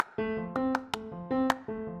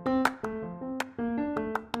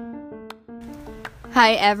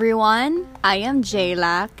Hi everyone, I am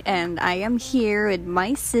Jaylak and I am here with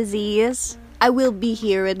my sissies. I will be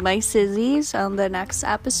here with my sissies on the next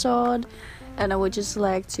episode, and I would just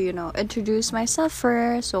like to, introduce myself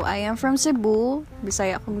first. So I am from Cebu,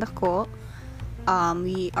 Bisaya akong dako.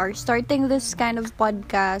 We are starting this kind of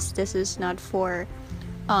podcast. This is not for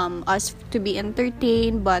us to be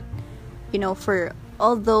entertained, but for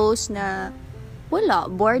all those na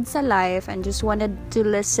bored sa life and just wanted to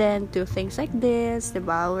listen to things like this,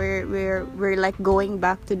 diba? We're like going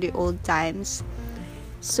back to the old times.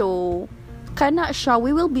 So, kana siya,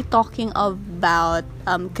 we will be talking about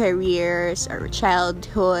careers or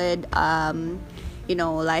childhood,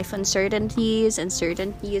 life uncertainties and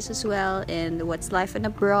certainties as well, and what's life in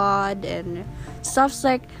abroad and stuffs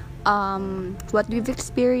like what we've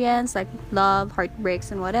experienced, like love,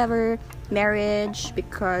 heartbreaks, and whatever, marriage,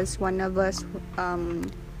 because one of us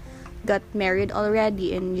got married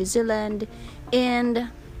already in New Zealand,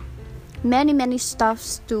 and many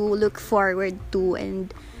stuffs to look forward to,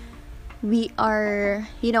 and we are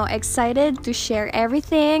excited to share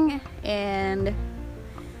everything and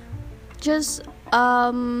just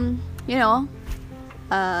listen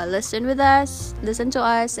to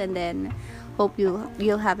us, and then hope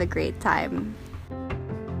you'll have a great time.